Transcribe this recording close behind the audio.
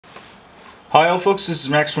Hi all folks, this is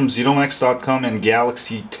Max from ZenoMax.com and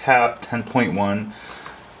Galaxy Tab 10.1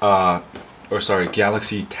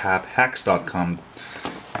 GalaxyTabHacks.com.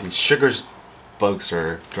 These sugars bugs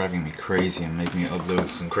are driving me crazy and make me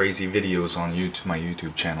upload some crazy videos on my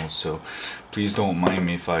YouTube channel, so please don't mind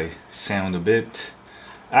me if I sound a bit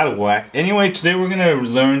out of whack. Anyway, today we're going to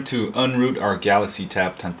learn to unroot our Galaxy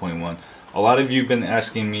Tab 10.1. A lot of you have been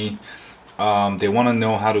asking me, they want to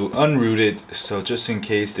know how to unroot it, so just in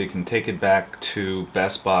case they can take it back to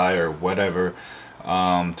Best Buy or whatever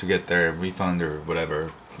to get their refund or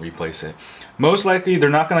whatever, replace it. Most likely they're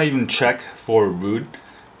not going to even check for root,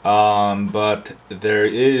 but there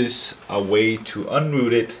is a way to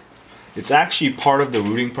unroot it. It's actually part of the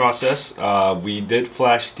rooting process. We did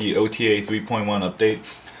flash the OTA 3.1 update,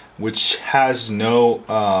 which has no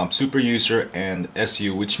super user and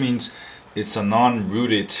SU, which means it's a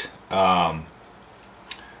non-rooted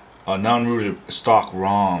stock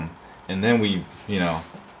ROM, and then we,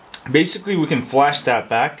 basically we can flash that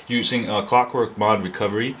back using a Clockwork mod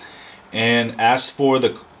recovery. And as for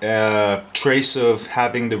the trace of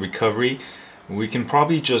having the recovery, we can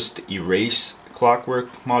probably just erase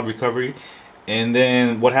Clockwork mod recovery, and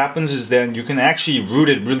then what happens is then you can actually root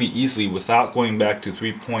it really easily without going back to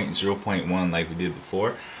 3.0.1 like we did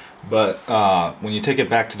before. But when you take it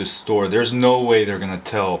back to the store, there's no way they're gonna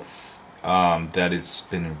tell that it's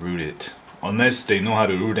been rooted unless they know how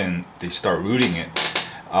to root and they start rooting it.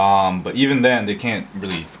 But even then, they can't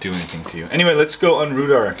really do anything to you. Anyway, let's go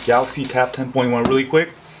unroot our Galaxy Tab 10.1 really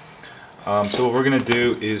quick. So what we're gonna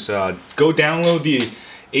do is go download the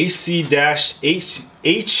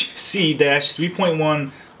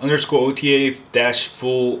HC-3.1 _OTA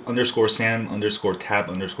full _SAM _tab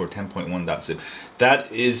 _10.1.zip.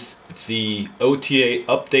 That is the OTA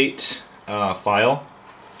update file.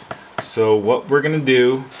 So what we're gonna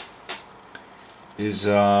do is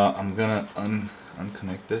I'm gonna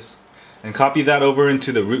unconnect this and copy that over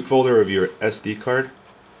into the root folder of your SD card.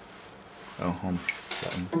 Oh, home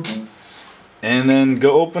button. And then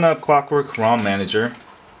go open up Clockwork ROM Manager.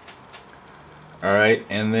 Alright,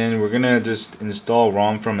 and then we're gonna just install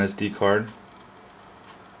ROM from SD card.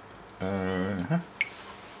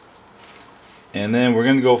 And then we're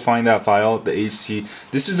gonna go find that file, the HC.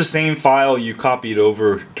 This is the same file you copied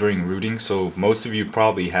over during rooting, so most of you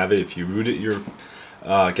probably have it if you rooted your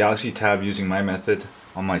Galaxy Tab using my method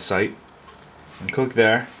on my site. And click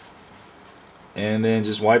there, and then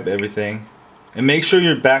just wipe everything. And make sure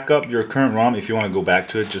you back up your current ROM if you want to go back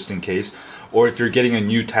to it, just in case. Or if you're getting a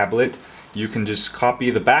new tablet, you can just copy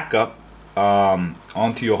the backup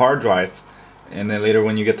onto your hard drive, and then later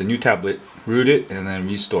when you get the new tablet, root it and then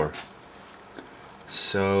restore.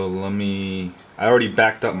 So I already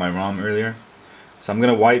backed up my ROM earlier, so I'm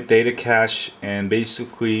gonna wipe data cache and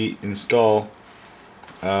basically install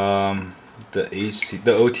the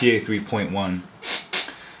OTA 3.1.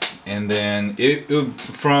 and then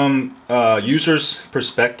from user's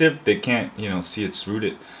perspective, they can't see it's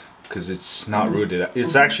rooted because it's not rooted.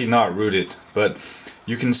 It's actually not rooted, but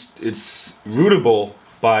it's rootable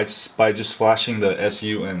by just flashing the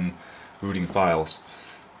SU and rooting files.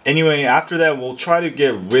 Anyway, after that, we'll try to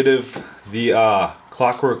get rid of the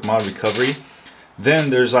Clockwork mod recovery. Then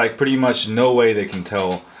there's like pretty much no way they can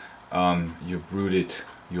tell you've rooted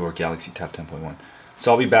your Galaxy Tab 10.1.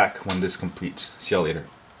 So I'll be back when this completes. See y'all later.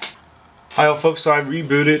 Hi all folks, so I've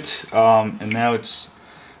rebooted and now it's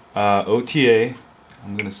OTA.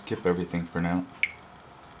 I'm gonna skip everything for now.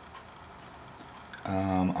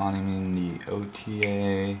 I'm in the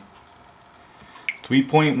OTA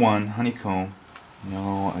 3.1 honeycomb.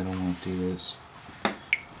 No, I don't want to do this.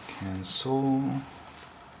 Cancel.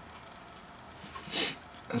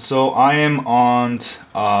 So I am on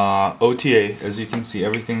OTA. As you can see,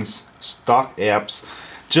 everything's stock apps.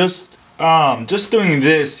 Just doing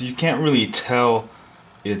this, you can't really tell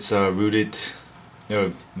it's rooted.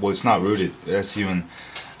 Well, it's not rooted. SU and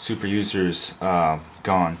super users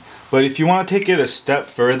gone. But if you want to take it a step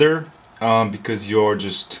further, because you're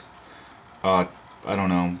just I don't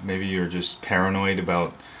know, maybe you're just paranoid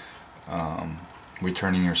about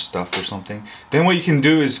returning your stuff or something, then what you can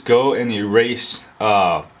do is go and erase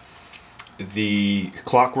the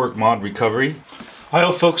Clockwork mod recovery.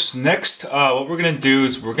 Alright folks, next what we're going to do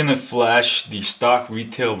is we're going to flash the stock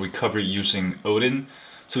retail recovery using Odin.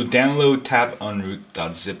 So download tab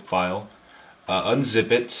unroot.zip file,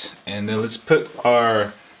 unzip it, and then let's put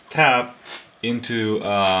our tab into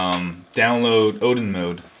download Odin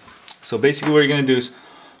mode. So basically what you're going to do is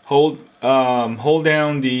hold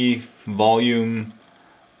down the volume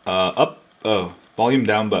volume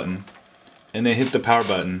down button, and then hit the power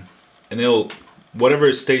button, and it'll, whatever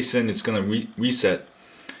it stays in, it's going to reset.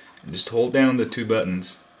 Just hold down the two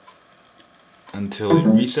buttons until it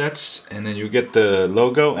resets, and then you get the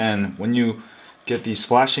logo, and when you get these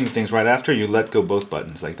flashing things right after, you let go both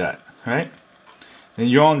buttons like that, right? Then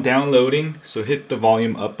you're on downloading, so hit the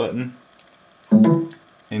volume up button.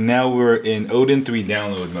 And now we're in Odin 3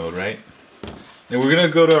 download mode, right? And we're gonna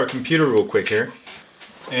go to our computer real quick here.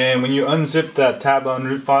 And when you unzip that tab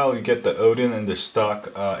Unroot file, you get the Odin and the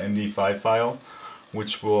stock MD5 file,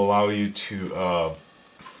 which will allow you to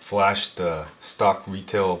flash the stock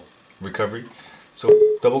retail recovery. So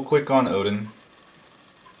double click on Odin,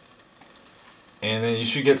 and then you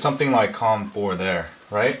should get something like COM4 there,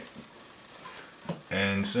 right?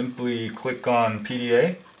 And simply click on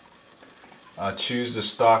PDA, choose the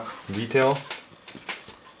stock retail,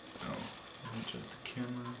 adjust the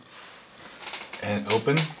camera, and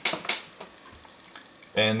open,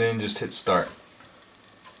 and then just hit start.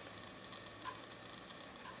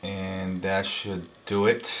 And that should do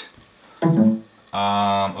it.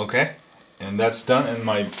 Okay, and that's done. And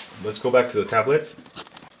let's go back to the tablet.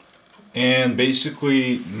 And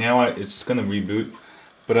basically now it's gonna reboot,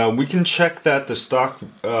 but we can check that the stock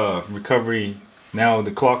recovery, now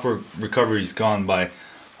the clockwork recovery is gone by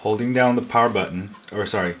holding down the power button, or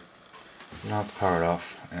sorry, you don't have to power it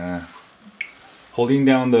off. Holding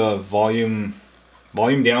down the volume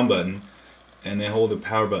down button, and then hold the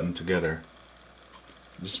power button together.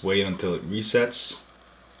 Just wait until it resets.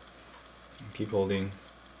 Keep holding.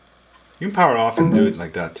 You can power it off and do it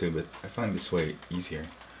like that too, but I find this way easier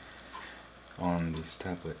on this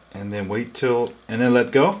tablet. And then wait till, and then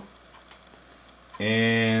let go.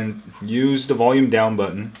 And use the volume down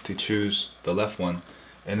button to choose the left one,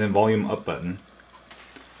 and then volume up button.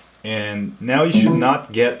 And now you should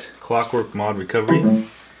not get clockwork mod recovery.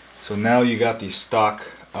 So now you got the stock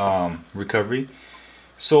recovery.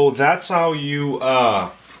 So that's how you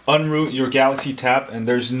unroot your Galaxy Tab, and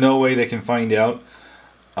there's no way they can find out.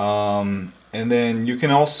 And then you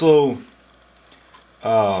can also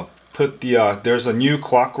put the there's a new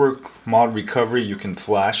clockwork mod recovery you can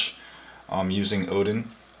flash using Odin.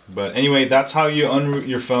 But anyway, that's how you unroot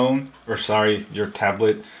your phone, or sorry, your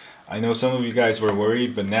tablet. I know some of you guys were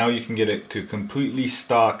worried, but now you can get it to completely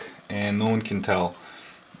stock and no one can tell.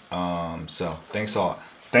 So thanks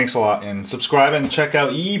a lot, and subscribe and check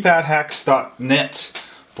out epadhacks.net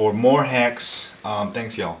for more hacks.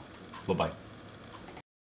 Thanks y'all. Bye bye.